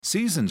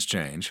Seasons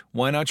change,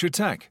 why not your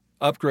tech?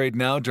 Upgrade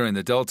now during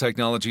the Dell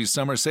Technologies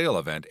Summer Sale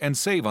event and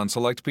save on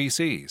select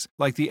PCs,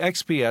 like the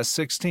XPS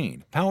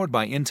 16, powered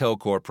by Intel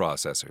Core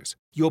processors.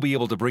 You'll be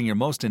able to bring your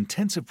most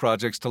intensive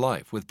projects to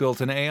life with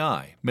built-in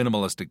AI,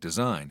 minimalistic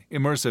design,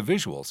 immersive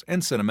visuals,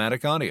 and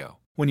cinematic audio.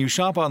 When you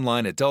shop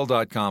online at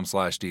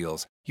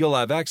Dell.com/deals, you'll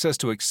have access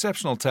to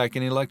exceptional tech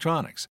and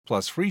electronics,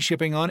 plus free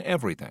shipping on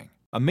everything.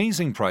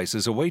 Amazing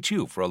prices await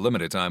you for a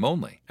limited time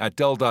only at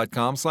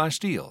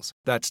Dell.com/deals.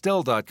 That's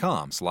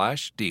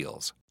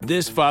Dell.com/deals.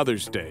 This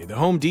Father's Day, the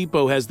Home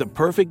Depot has the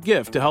perfect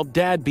gift to help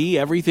Dad be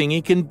everything he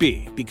can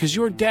be, because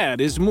your dad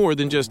is more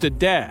than just a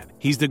dad.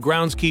 He's the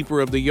groundskeeper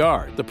of the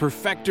yard, the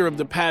perfecter of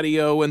the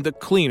patio, and the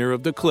cleaner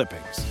of the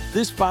clippings.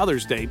 This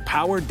Father's Day,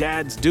 power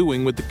Dad's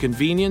doing with the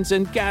convenience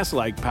and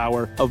gas-like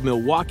power of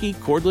Milwaukee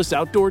cordless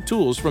outdoor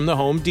tools from the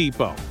Home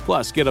Depot.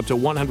 Plus, get up to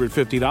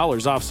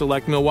 $150 off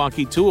select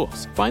Milwaukee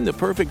tools. Find the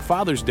perfect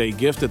Father's Day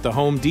gift at the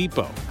Home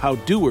Depot. How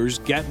doers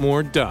get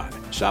more done.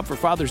 Shop for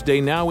Father's Day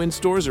now in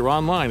stores or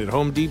online at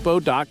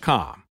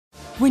homedepot.com.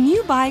 When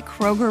you buy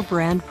Kroger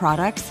brand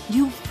products,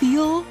 you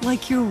feel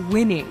like you're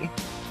winning.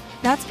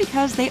 That's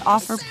because they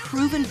offer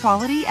proven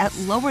quality at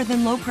lower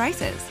than low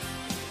prices.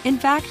 In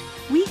fact,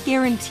 we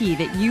guarantee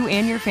that you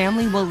and your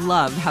family will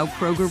love how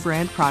Kroger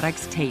brand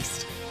products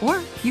taste, or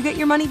you get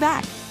your money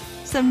back.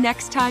 So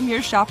next time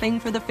you're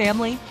shopping for the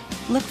family,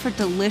 look for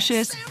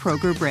delicious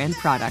Kroger brand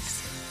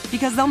products,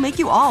 because they'll make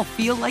you all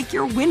feel like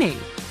you're winning.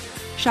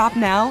 Shop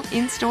now,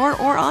 in-store,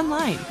 or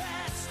online.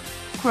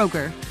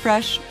 Kroger,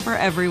 fresh for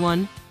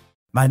everyone.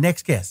 My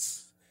next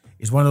guest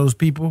is one of those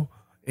people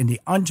in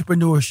the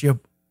entrepreneurship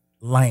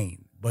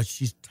lane, but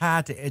she's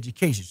tied to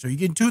education. So you're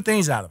getting two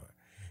things out of her.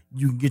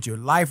 You can get your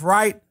life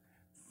right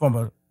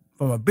from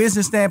a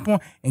business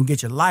standpoint and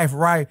get your life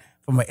right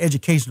from an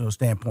educational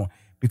standpoint,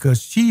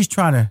 because she's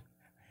trying to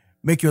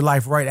make your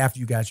life right after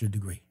you got your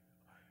degree.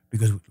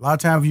 Because a lot of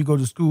times when you go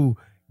to school,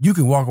 you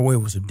can walk away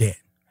with some debt.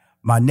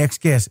 My next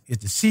guest is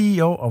the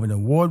CEO of an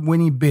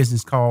award-winning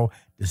business called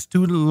the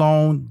Student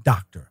Loan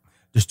Doctor.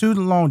 The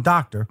Student Loan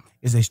Doctor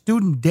is a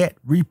student debt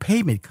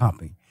repayment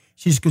company.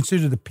 She's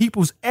considered the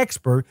people's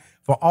expert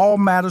for all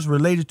matters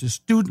related to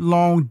student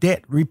loan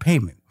debt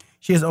repayment.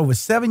 She has over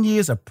 7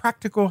 years of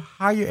practical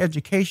higher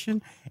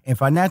education and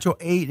financial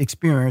aid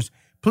experience.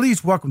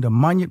 Please welcome to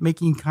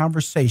Money-Making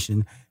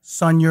Conversation,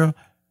 Sonia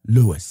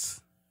Lewis.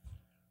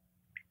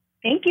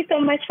 Thank you so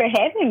much for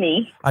having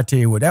me. I tell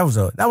you what, that was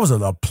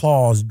an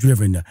applause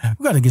driven.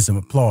 We got to get some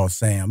applause,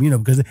 Sam.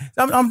 Because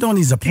I'm doing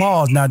these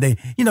applause nowadays.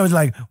 It's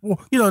like,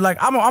 like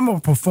I'm a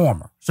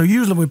performer. So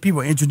usually when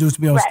people introduce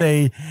me on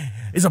stage,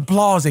 it's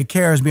applause that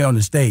carries me on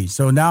the stage.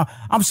 So now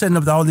I'm setting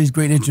up all these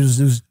great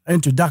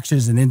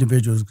introductions and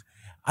individuals.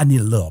 I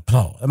need a little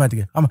applause.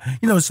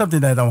 It's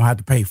something that I don't have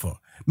to pay for.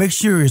 Make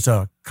sure it's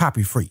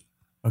copy free,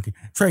 okay,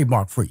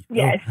 trademark free.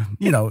 Yes.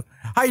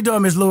 How you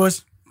doing, Ms.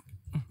 Lewis?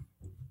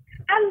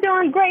 I'm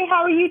doing great.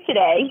 How are you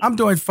today? I'm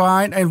doing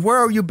fine. And where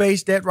are you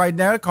based at right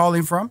now,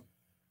 calling from?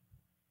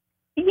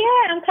 Yeah,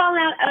 I'm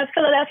calling out of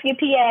Philadelphia,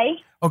 PA.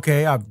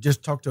 Okay, I've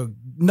just talked to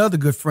another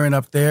good friend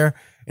up there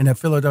in the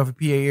Philadelphia,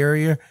 PA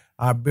area.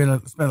 I've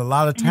spent a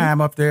lot of time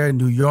up there in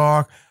New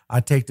York. I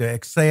take the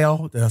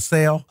Excel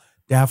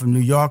down from New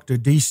York to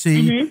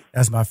D.C. Mm-hmm.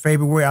 That's my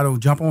favorite way. I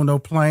don't jump on no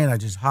plane. I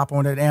just hop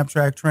on that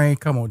Amtrak train,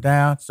 come on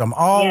down. So I'm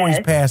always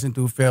passing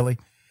through Philly.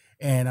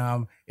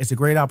 And it's a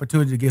great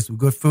opportunity to get some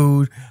good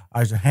food.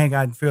 I used to hang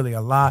out in Philly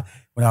a lot.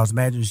 When I was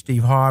managing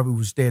Steve Harvey, we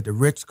would stay at the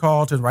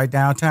Ritz-Carlton right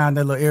downtown,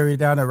 that little area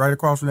down there, right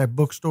across from that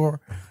bookstore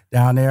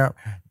down there.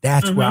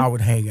 That's where I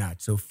would hang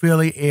out. So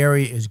Philly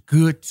area is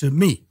good to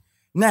me.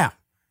 Now,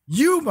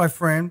 you, my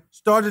friend,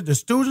 started the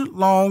Student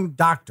Loan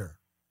Doctor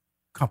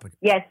company.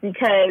 Yes,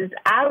 because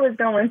I was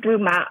going through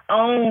my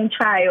own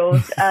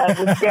trials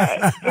with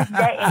debt, just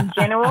debt in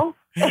general.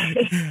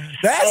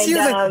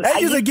 That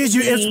usually gives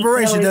you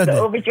inspiration, doesn't it? The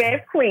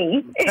overdraft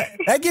queen.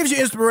 That gives you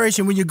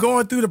inspiration when you're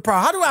going through the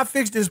problem. How do I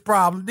fix this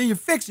problem? Then you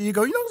fix it. You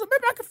go, maybe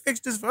I can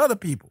fix this for other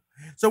people.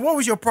 So what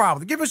was your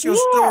problem? Give us your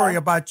story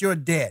about your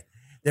debt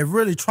that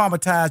really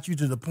traumatized you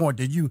to the point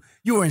that you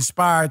were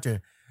inspired to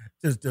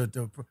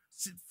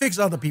fix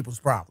other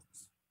people's problems.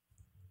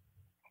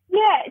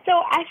 Yeah, so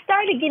I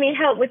started getting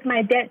help with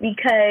my debt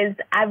because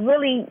I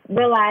really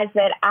realized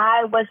that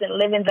I wasn't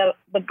living the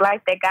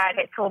life that God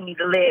had told me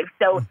to live.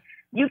 So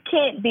you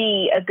can't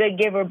be a good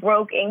giver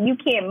broke, and you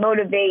can't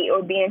motivate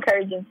or be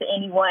encouraging to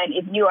anyone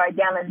if you are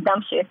down in the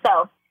dumps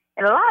yourself.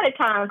 And a lot of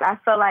times I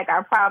feel like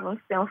our problems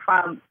stem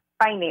from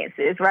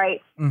finances,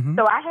 right? Mm-hmm.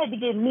 So I had to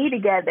get me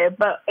together.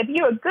 But if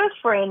you're a good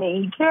friend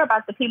and you care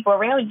about the people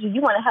around you,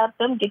 you want to help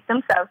them get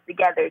themselves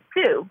together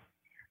too.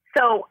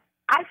 So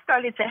I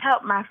started to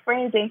help my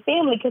friends and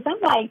family because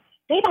I'm like,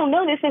 they don't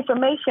know this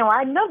information, or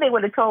I know they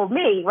would have told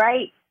me,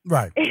 right?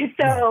 Right.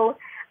 So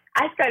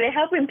I started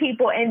helping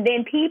people, and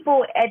then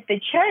people at the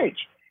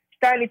church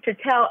started to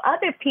tell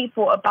other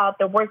people about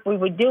the work we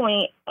were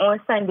doing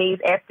on Sundays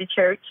after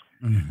church.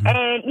 Mm-hmm.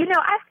 And,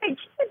 I said,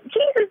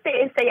 Jesus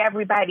didn't say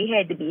everybody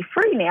had to be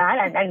free now.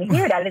 I didn't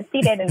hear that. I didn't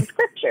see that in the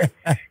scripture.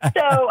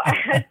 So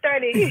I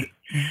started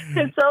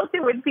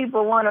consulting with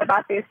people, one,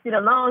 about their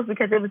student loans,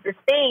 because it was this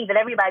thing that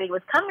everybody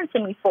was coming to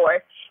me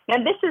for. Now,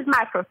 this is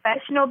my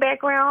professional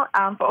background.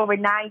 For over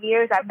 9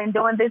 years, I've been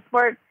doing this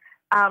work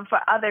for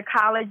other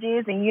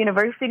colleges and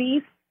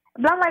universities.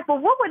 But I'm like, well,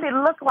 what would it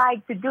look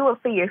like to do it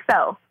for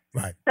yourself?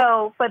 Right.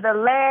 So for the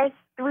last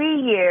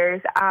 3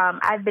 years,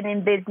 I've been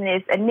in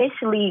business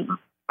initially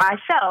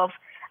myself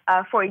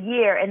for a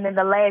year. And then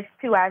the last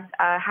 2, I've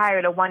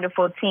hired a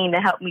wonderful team to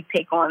help me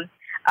take on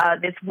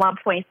this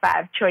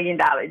 $1.5 trillion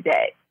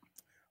debt.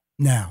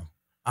 Now,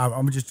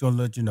 I'm just going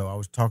to let you know, I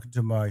was talking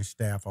to my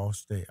staff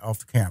off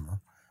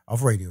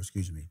radio,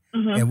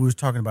 Mm-hmm. and we was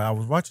talking about, I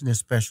was watching this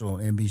special on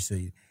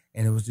NBC,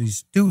 and it was these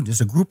students,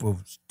 it's a group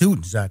of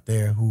students out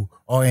there who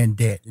are in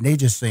debt, and they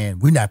just saying,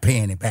 we're not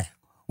paying it back.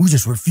 We're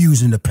just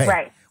refusing to pay.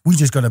 Right. We're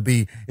just going to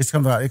be, it's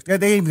coming out,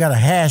 they even got a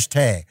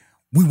hashtag,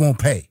 we won't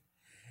pay.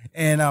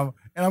 And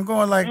I'm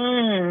going like,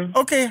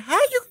 okay, how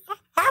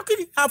could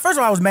you, first of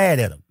all, I was mad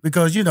at them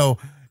because,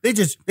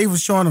 they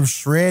was showing them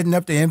shredding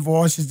up the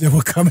invoices that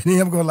were coming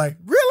in. I'm going like,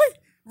 really?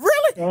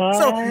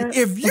 So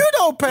if you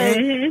don't pay,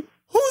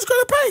 who's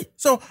going to pay?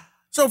 So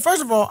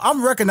first of all,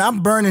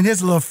 I'm burning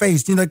his little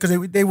face, because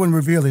they wouldn't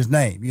reveal his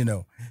name,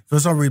 for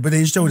some reason, but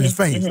they showed his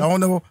face. I don't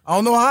know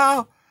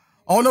how.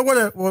 I don't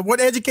know what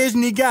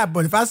education he got,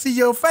 but if I see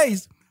your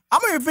face,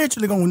 I'm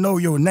eventually going to know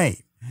your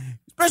name,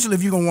 especially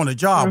if you're going to want a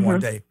job one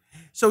day.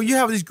 So you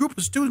have this group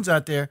of students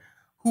out there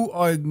who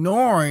are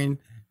ignoring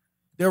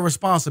their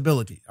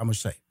responsibility, I'm going to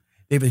say.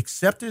 They've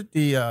accepted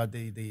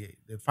the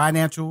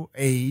financial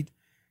aid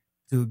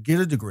to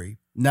get a degree.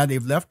 Now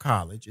they've left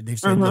college, and they've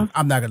said, look,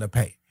 I'm not going to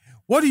pay.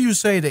 What do you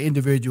say to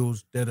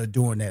individuals that are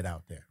doing that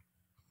out there?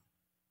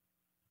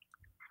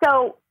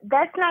 So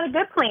that's not a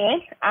good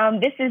plan.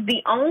 This is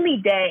the only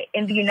debt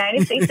in the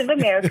United States of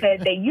America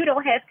that you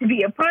don't have to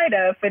be a part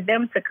of for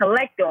them to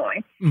collect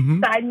on.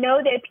 Mm-hmm. So I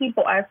know that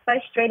people are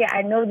frustrated.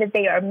 I know that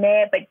they are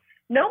mad, but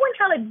no one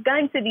held a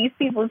gun to these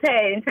people's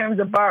head in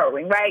terms of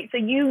borrowing, right? So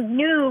you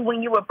knew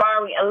when you were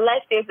borrowing,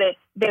 unless there's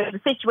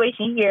a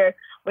situation here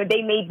where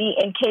they may be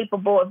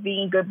incapable of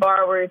being good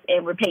borrowers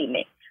and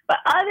repayment. But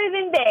other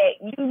than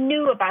that, you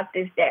knew about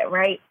this debt,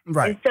 right?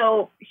 Right. And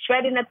so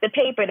shredding up the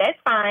paper, that's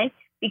fine.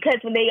 Because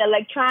when they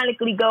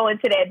electronically go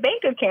into that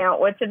bank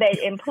account or to that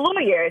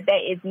employer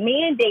that is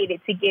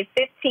mandated to get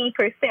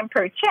 15%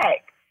 per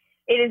check,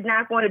 it is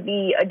not going to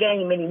be a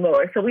game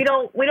anymore. So we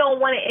don't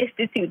want to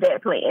institute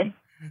that plan.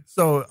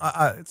 So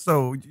that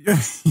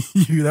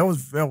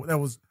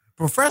was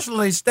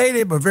professionally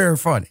stated, but very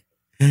funny,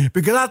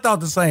 because I thought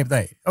the same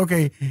thing.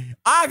 Okay,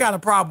 I got a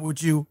problem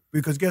with you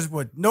because guess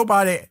what?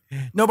 Nobody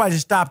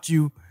stopped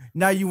you.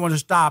 Now you want to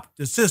stop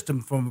the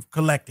system from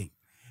collecting.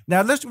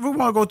 Now we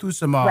want to go through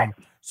some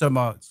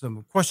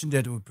questions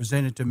that were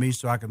presented to me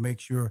so I can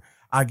make sure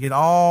I get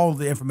all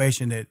the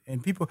information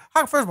and people.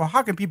 First of all,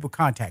 how can people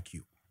contact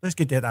you? Let's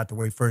get that out the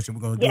way first, and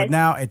we're going to do it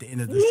now at the end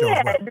of the show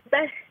as well.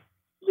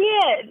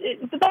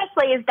 The best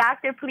way is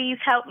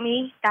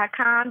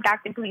drpleasehelpme.com,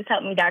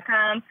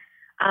 drpleasehelpme.com,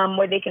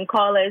 where they can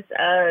call us.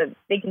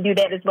 They can do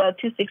that as well,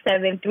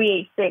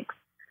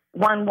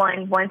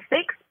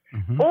 267-386-1116.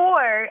 Mm-hmm.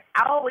 Or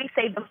I always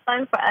say the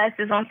fun for us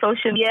is on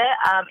social media,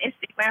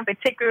 Instagram,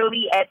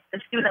 particularly at the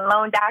Student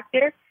Loan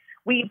Doctor.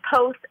 We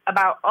post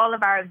about all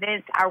of our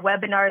events, our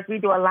webinars. We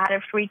do a lot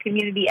of free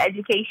community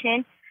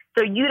education.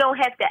 So you don't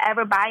have to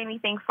ever buy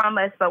anything from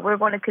us, but we're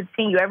going to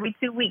continue every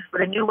 2 weeks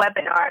with a new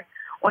webinar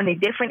on a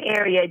different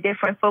area, a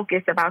different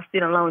focus about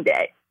student loan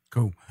debt.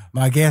 Cool.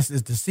 My guest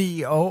is the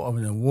CEO of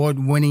an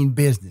award-winning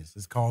business.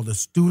 It's called the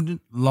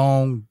Student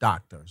Loan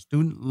Doctor.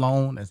 Student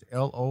Loan, that's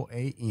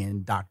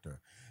LOAN, Doctor.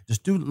 The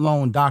Student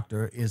Loan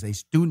Doctor is a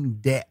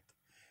student debt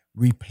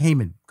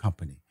repayment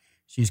company.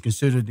 She's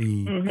considered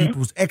the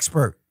people's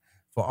expert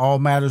for all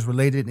matters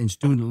related in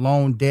student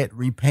loan debt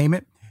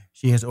repayment.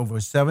 She has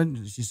over says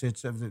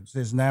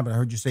 9, but I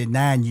heard you say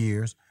 9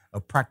 years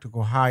of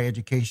practical higher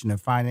education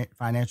and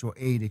financial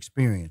aid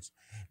experience.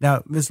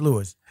 Now, Ms.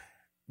 Lewis,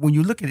 when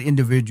you look at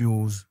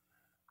individuals,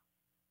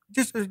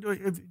 just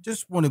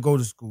want to go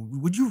to school,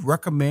 would you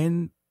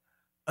recommend,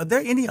 are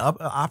there any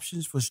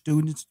options for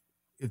students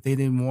if they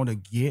didn't want to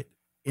get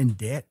in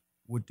debt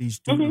with these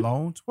student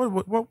loans?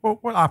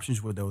 What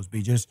options would those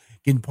be? Just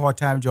getting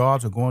part-time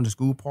jobs or going to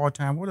school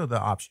part-time? What other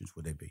options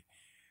would they be?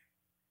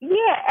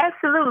 Yeah,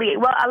 absolutely.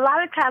 Well, a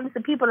lot of times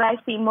the people that I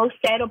see most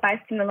saddled by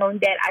student loan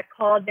debt, I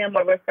call them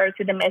or refer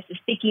to them as the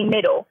sticky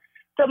middle.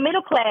 So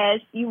middle class,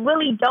 you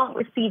really don't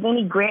receive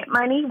any grant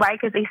money, right?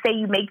 Because they say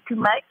you make too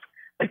much,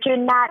 but you're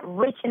not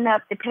rich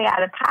enough to pay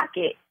out of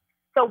pocket.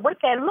 So what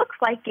that looks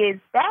like is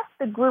that's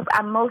the group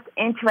I'm most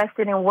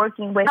interested in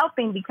working with,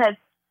 helping, because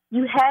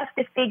you have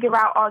to figure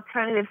out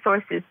alternative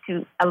sources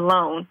to a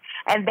loan.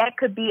 And that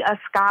could be a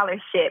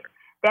scholarship.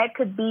 That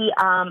could be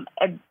a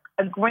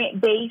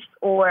grant-based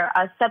or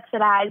a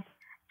subsidized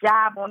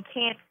job on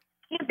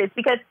campus.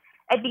 Because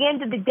at the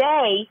end of the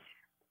day,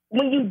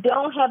 when you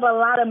don't have a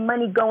lot of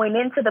money going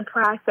into the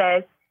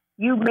process,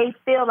 you may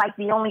feel like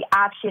the only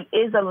option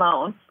is a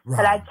loan. Right.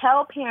 But I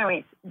tell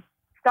parents,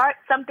 start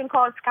something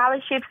called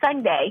Scholarship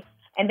Sunday,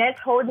 and that's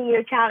holding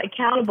your child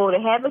accountable to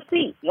have a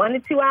seat, 1 to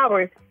 2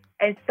 hours,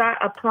 and start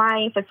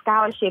applying for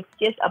scholarships.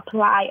 Just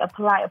apply.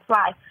 Absolutely.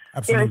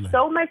 There is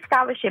so much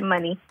scholarship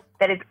money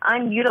that is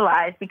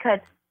unutilized because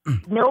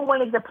no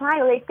one is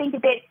applying. They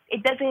think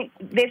that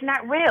there's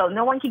not real.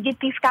 No one can get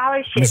these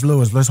scholarships. Ms.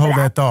 Lewis, let's hold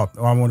that thought.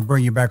 I want to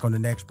bring you back on the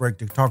next break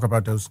to talk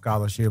about those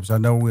scholarships. I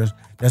know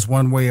that's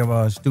one way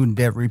of student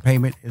debt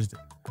repayment is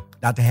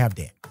not to have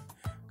debt.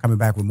 Coming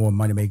back with more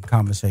Money Making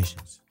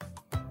Conversations.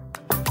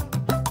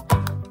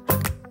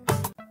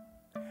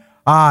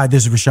 Hi,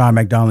 this is Rushion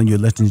McDonald. You're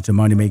listening to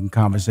Money Making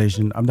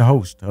Conversation. I'm the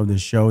host of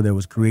this show that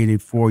was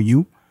created for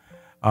you,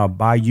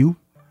 by you,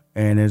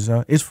 and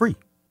it's free.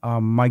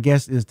 My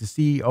guest is the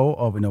CEO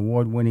of an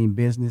award-winning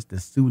business, the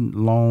Student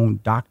Loan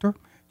Doctor.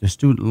 The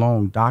Student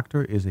Loan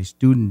Doctor is a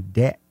student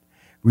debt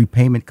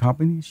repayment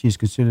company. She is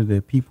considered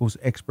the people's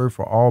expert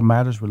for all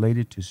matters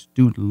related to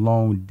student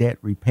loan debt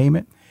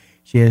repayment.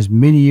 She has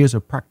many years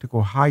of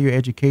practical higher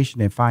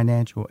education and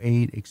financial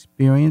aid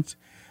experience.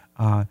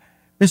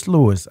 Ms.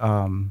 Lewis,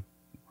 when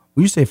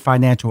you say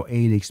financial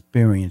aid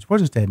experience, what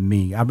does that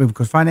mean? I mean,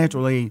 because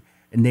financial aid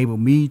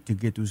enabled me to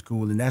get through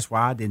school, and that's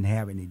why I didn't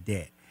have any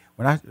debt.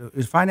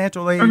 Is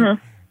financial aid,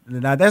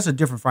 now that's a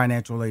different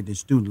financial aid than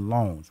student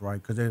loans,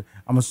 right? Because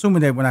I'm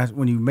assuming that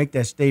when you make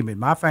that statement,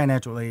 my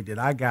financial aid that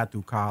I got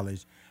through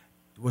college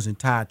wasn't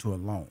tied to a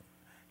loan.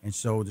 And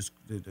so,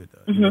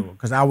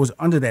 because I was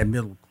under that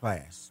middle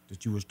class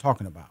that you was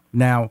talking about.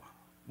 Now,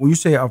 when you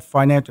say a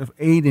financial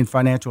aid and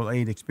financial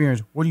aid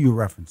experience, what are you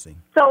referencing?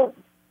 So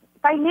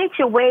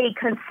financial aid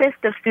consists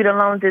of student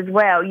loans as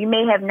well. You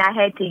may have not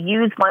had to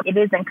use one. It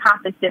is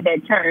encompassed in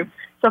that term.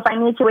 So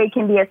financial aid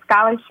can be a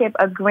scholarship,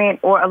 a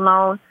grant, or a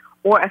loan,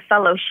 or a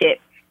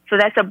fellowship. So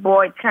that's a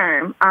broad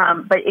term,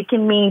 but it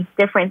can mean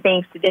different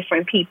things to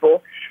different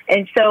people.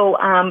 And so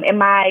in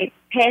my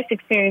past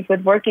experience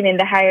with working in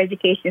the higher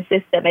education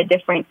system at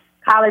different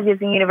colleges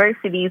and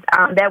universities,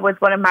 that was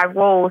one of my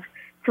roles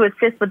to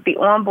assist with the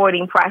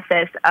onboarding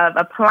process of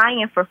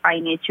applying for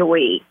financial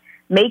aid,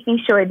 making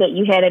sure that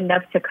you had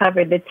enough to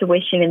cover the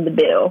tuition and the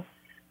bill.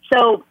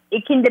 So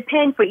it can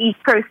depend for each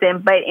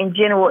person, but in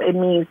general, it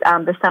means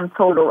the sum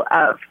total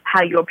of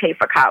how you'll pay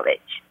for college.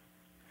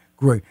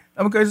 Great.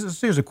 There's a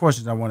series of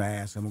questions I want to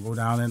ask. I'm going to go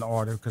down in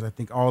order because I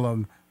think all of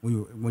them,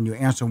 when you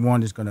answer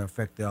one, is going to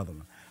affect the other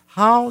one.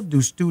 How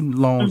do student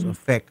loans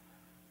affect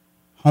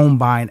home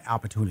buying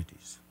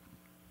opportunities?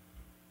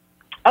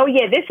 Oh,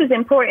 yeah, this is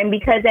important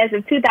because as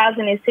of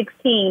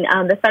 2016,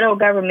 the federal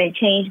government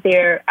changed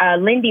their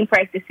lending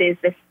practices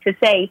to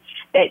say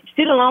that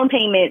student loan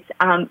payments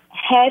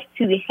have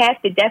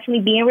to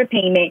definitely be in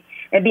repayment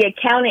and be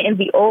accounted in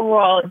the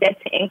overall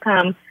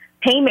debt-to-income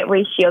payment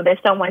ratio that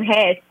someone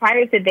has.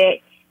 Prior to that,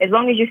 as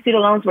long as your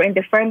student loans were in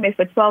deferment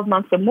for 12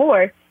 months or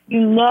more,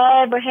 you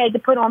never had to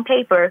put on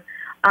paper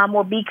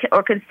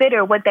or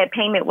consider what that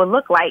payment would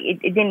look like. It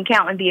didn't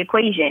count in the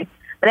equation.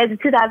 But as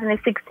of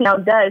 2016 now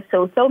does,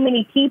 so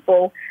many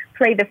people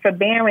play the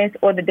forbearance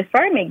or the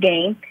deferment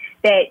game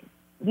that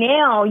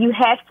now you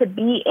have to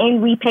be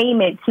in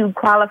repayment to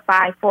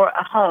qualify for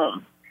a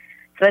home.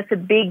 So that's a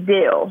big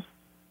deal.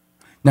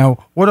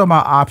 Now, what are my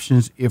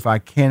options if I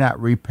cannot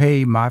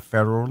repay my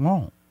federal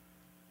loan?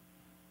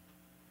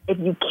 If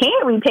you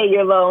can't repay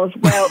your loans,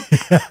 well,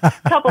 a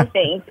couple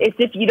things. It's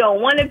if you don't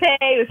want to pay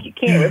or if you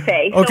can't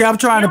repay. Okay, so I'm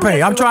trying to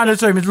pay. I'm trying to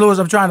say, Ms. Lewis,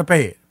 I'm trying to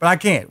pay it, but I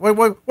can't. What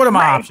are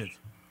my options?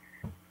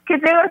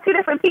 Because there are two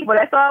different people.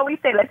 That's all we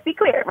say. Let's be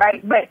clear,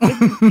 right? But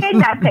if you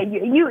cannot pay,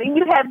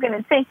 you have good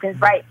intentions,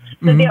 right?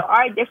 So there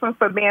are different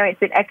forbearance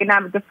and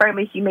economic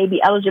deferments you may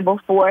be eligible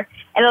for.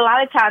 And a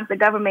lot of times the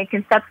government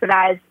can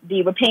subsidize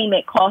the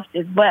repayment cost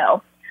as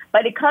well.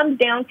 But it comes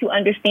down to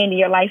understanding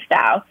your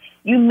lifestyle.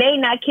 You may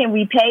not can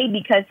repay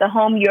because the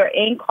home you're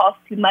in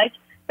costs too much.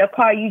 The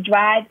car you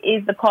drive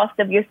is the cost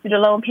of your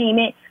student loan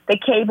payment. The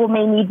cable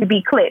may need to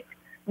be clipped.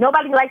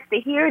 Nobody likes to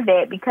hear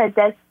that because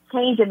that's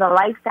changing the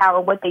lifestyle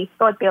of what they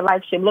thought their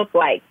life should look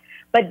like.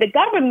 But the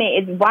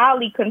government is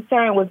wildly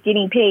concerned with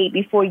getting paid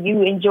before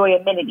you enjoy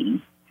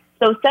amenities.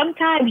 So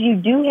sometimes you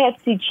do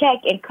have to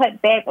check and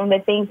cut back on the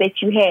things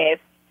that you have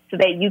so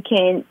that you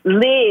can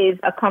live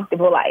a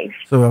comfortable life.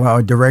 So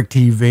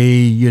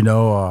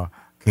DirecTV,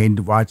 can't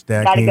watch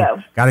that.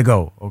 Gotta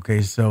go.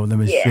 Okay, so let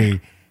me see.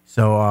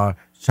 So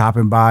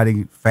shopping,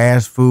 body,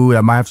 fast food,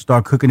 I might have to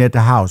start cooking at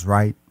the house,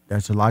 right?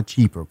 That's a lot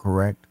cheaper,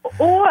 correct?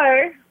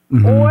 Or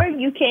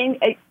you can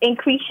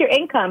increase your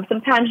income.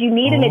 Sometimes you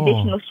need an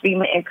additional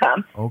stream of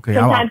income. Okay.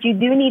 Sometimes you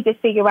do need to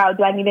figure out,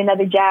 do I need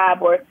another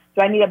job or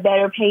do I need a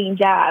better paying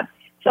job?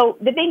 So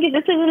the thing is,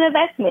 this is an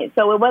investment.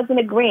 So it wasn't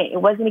a grant.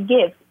 It wasn't a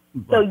gift.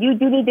 So you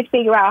do need to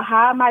figure out,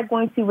 how am I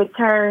going to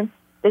return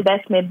the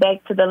investment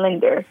back to the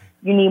lender?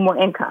 You need more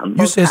income.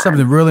 You said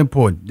something real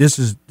important. This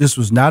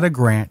was not a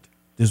grant.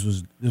 This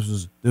was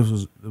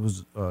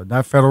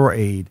not federal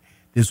aid.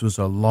 This was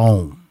a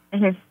loan.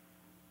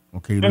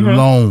 Okay,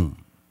 loan.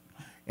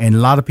 And a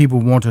lot of people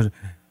want to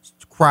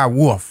cry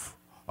wolf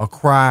or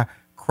cry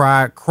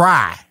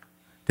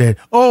that,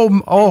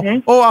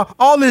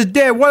 all this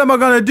debt, what am I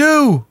going to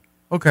do?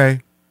 Okay.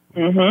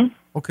 Mm-hmm.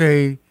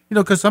 Okay. You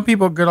know, because some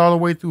people get all the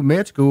way through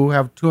med school,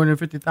 have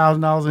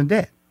 $250,000 in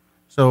debt.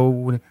 So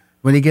when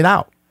they get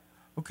out,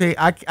 okay,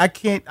 I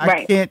can't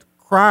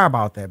cry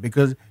about that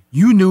because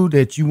you knew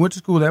that you went to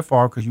school that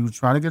far because you were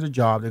trying to get a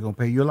job. They're going to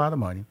pay you a lot of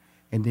money.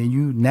 And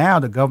then now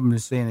the government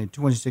is saying in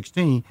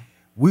 2016,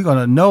 we want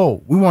to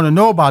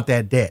know about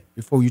that debt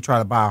before you try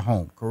to buy a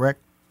home,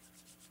 correct?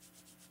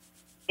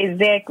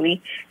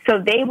 Exactly.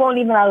 So they won't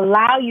even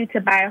allow you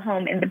to buy a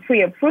home in the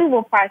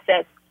pre-approval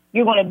process.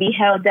 You're going to be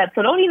held up.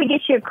 So don't even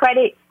get your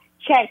credit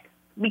checked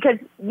because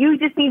you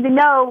just need to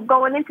know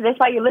going into this,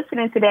 why you're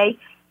listening today,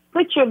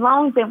 put your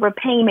loans in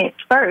repayments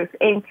first.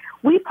 And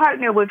we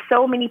partner with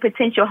so many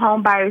potential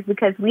home buyers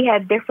because we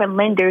have different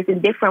lenders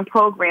and different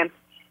programs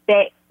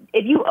that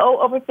if you owe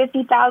over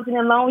 $50,000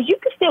 in loans, you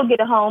can still get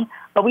a home,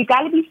 but we've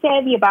got to be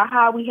savvy about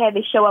how we have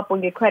it show up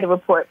on your credit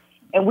report.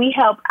 And we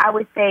help, I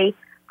would say,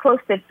 close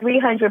to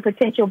 300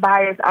 potential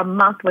buyers a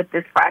month with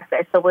this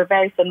process. So we're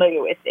very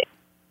familiar with it.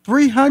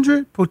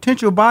 300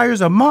 potential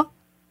buyers a month?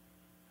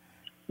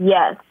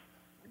 Yes.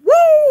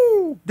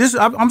 Woo!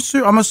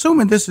 I'm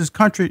assuming this is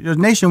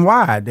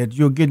nationwide that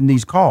you're getting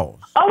these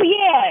calls. Oh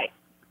yeah,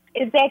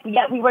 exactly.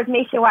 Yeah, we work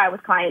nationwide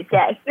with clients.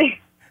 Yes.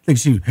 Like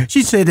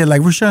she said that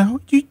like, Rushion,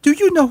 do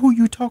you know who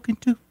you're talking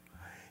to?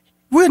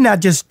 We're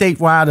not just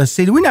statewide or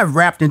city. We're not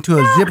wrapped into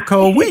a zip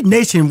code. We're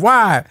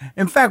nationwide.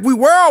 In fact, we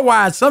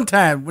worldwide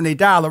sometimes when they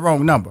dial the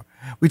wrong number.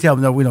 We tell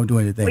them, no, we don't do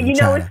anything. Well, you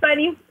know what's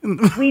funny?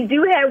 We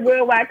do have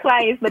worldwide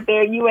clients, but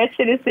they're U.S.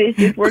 citizens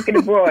just working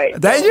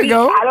abroad. There you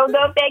go. I don't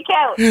know if that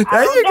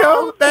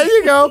counts. There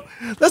you go.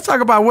 Let's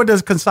talk about what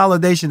does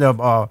consolidation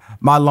of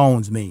my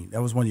loans mean.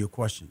 That was one of your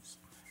questions.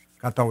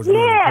 I thought it was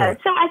really important.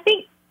 So I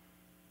think,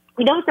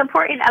 it's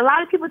important. A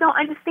lot of people don't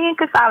understand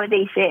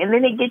consolidation, and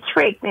then they get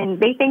tricked, and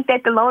they think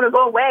that the loan will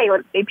go away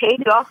or they paid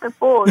it off in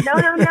full.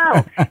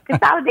 No.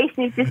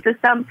 Consolidation is just the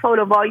sum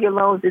total of all your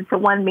loans into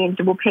one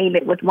manageable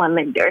payment with one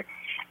lender.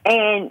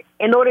 And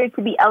in order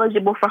to be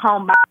eligible for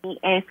home buying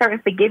and certain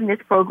forgiveness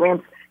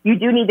programs, you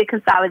do need to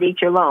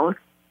consolidate your loans.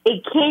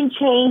 It can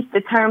change the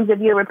terms of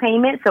your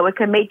repayment, so it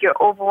can make your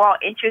overall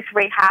interest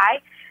rate high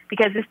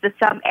because it's the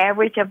sum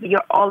average of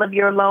all of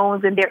your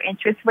loans and their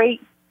interest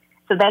rates.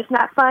 So that's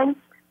not fun.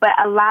 But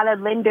a lot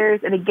of lenders,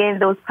 and again,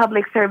 those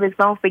public service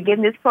loan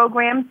forgiveness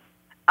programs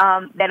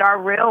that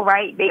are real,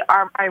 right, they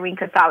are requiring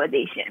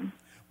consolidation.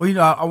 Well,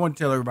 I want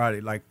to tell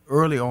everybody, like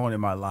early on in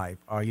my life,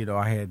 I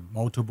had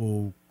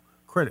multiple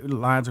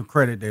lines of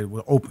credit that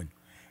were open.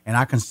 And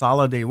I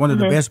consolidated. One of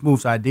the best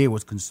moves I did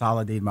was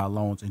consolidate my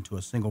loans into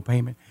a single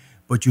payment.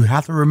 But you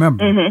have to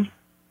remember,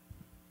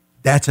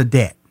 that's a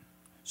debt.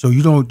 So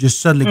you don't just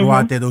suddenly go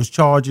out there, those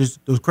charges,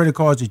 those credit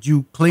cards that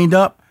you cleaned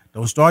up,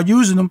 don't start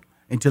using them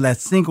until that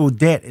single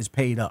debt is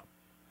paid up.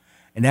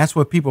 And that's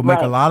where people make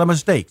a lot of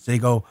mistakes. They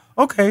go,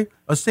 okay,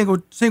 a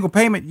single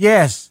payment,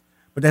 yes.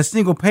 But that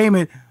single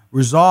payment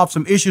resolved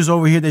some issues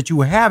over here that you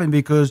were having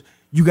because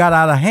you got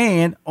out of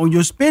hand on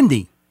your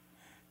spending.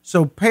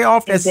 So pay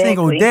off that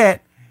single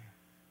debt,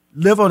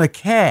 live on a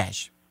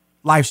cash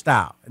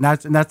lifestyle. And I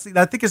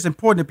think it's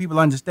important that people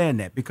understand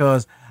that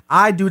because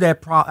I do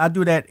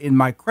that in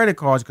my credit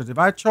cards because if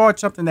I charge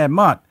something that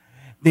month,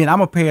 then I'm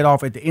going to pay it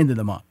off at the end of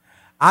the month.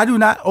 I do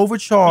not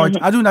overcharge.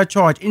 I do not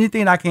charge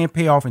anything I can't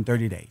pay off in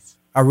 30 days.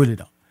 I really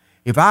don't.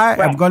 If I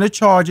am going to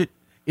charge it,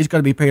 it's going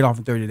to be paid off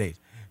in 30 days.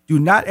 Do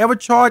not ever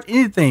charge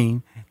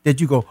anything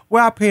that you go,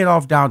 well, I'll pay it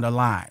off down the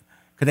line.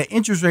 Because the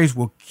interest rates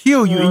will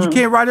kill you and you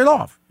can't write it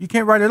off. You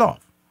can't write it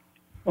off.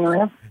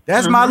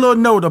 That's my little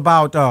note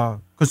about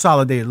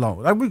consolidated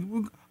loans. Like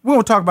we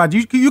won't talk about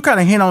it. You kind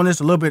of hint on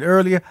this a little bit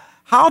earlier.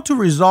 How to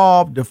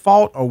resolve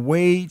default or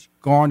wage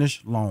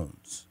garnish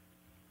loans.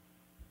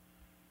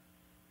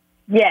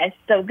 Yes,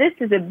 so this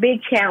is a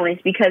big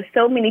challenge because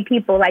so many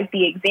people, like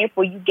the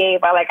example you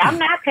gave, are like, I'm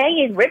not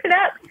paying, rip it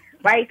up,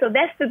 right? So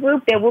that's the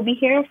group that we'll be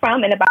hearing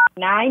from in about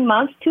 9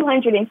 months,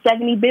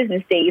 270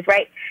 business days,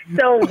 right?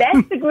 So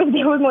that's the group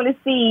that we're going to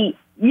see,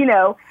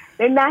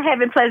 they're not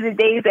having pleasant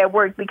days at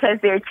work because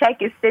their check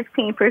is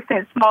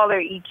 15% smaller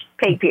each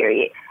pay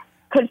period.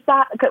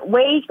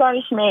 Wage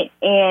garnishment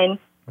and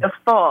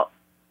default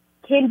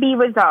can be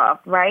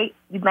resolved, right?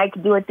 You might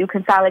do it through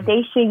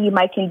consolidation. You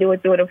might can do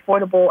it through an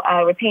affordable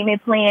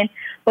repayment plan.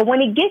 But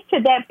when it gets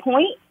to that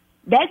point,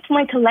 that's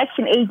when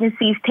collection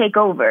agencies take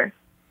over.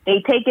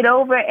 They take it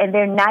over, and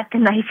they're not the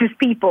nicest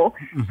people.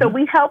 So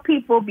we help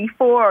people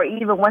before or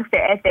even once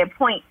they're at that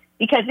point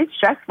because it's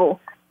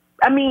stressful.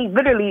 I mean,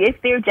 literally, it's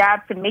their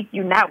job to make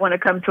you not want to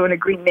come to an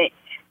agreement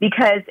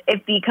because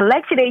if the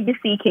collection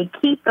agency can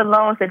keep the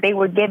loans that they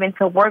were given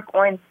to work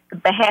on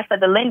behalf of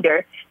the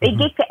lender, they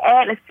get to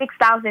add a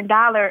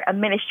 $6,000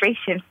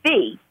 administration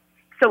fee.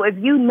 So if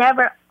you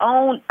never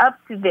own up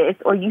to this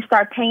or you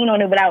start paying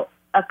on it without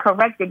a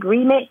correct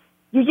agreement,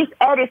 you just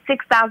added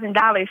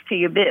 $6,000 to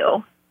your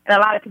bill. And a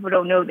lot of people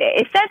don't know that.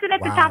 It says it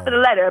at the top of the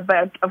letter,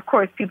 but of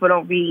course people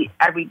don't read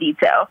every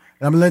detail.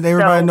 And I'm going to let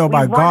everybody know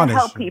about garnish.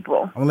 Help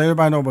people. I'm going to let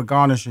everybody know about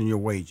garnishing your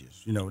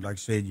wages. You know, like I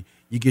said,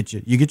 you get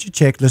your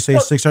check, let's say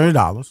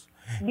 $600.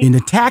 And the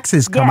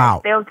taxes come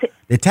out.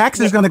 The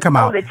taxes is going to come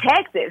out. The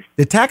taxes.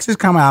 The taxes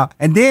come out,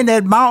 and then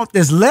that amount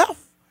that's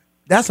left,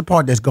 that's the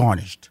part that's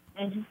garnished.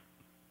 Mm-hmm.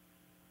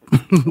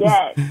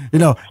 Yes. You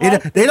know,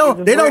 they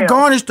don't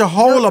garnish the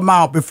whole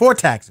amount before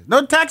taxes.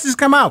 No, taxes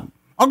come out.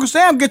 Uncle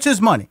Sam gets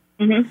his money.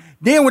 Mm-hmm.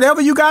 Then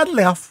whatever you got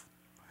left,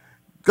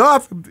 God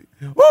forbid,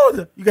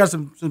 you got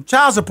some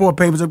child support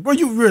payments. Well,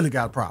 you really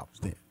got problems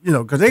then. You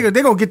know, because they're going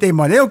to get their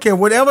money. They don't care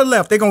whatever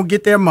left. They're going to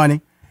get their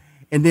money.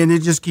 And then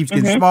it just keeps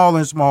getting smaller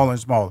and smaller and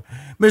smaller.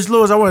 Ms.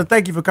 Lewis, I want to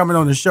thank you for coming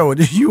on the show.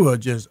 You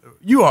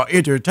are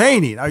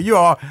entertaining. I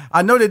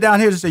know that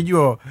down here to say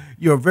you're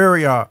a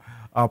very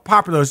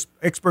popular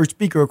expert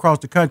speaker across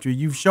the country.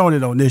 You've shown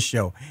it on this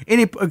show.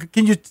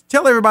 Can you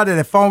tell everybody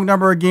the phone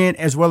number again,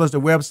 as well as the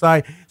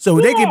website,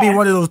 so they can be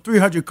one of those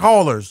 300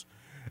 callers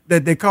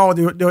that they call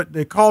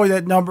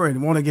that number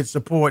and want to get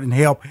support and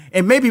help,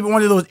 and maybe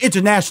one of those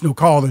international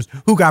callers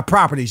who got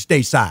property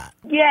stateside.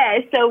 Yeah,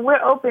 so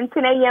we're open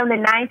 10 a.m. to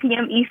 9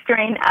 p.m.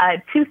 Eastern,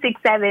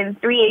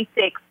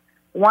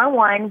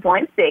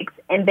 267-386-1116.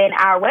 And then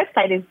our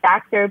website is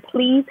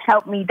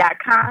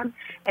drpleasehelpme.com.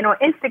 And on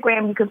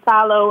Instagram, you can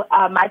follow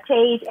my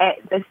page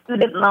at the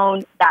Student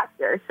Loan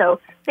Doctor. So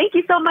thank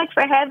you so much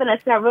for having us.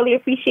 I really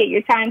appreciate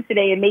your time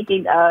today and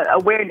making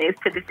awareness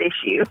to this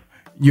issue.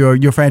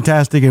 You're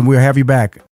fantastic, and we'll have you back.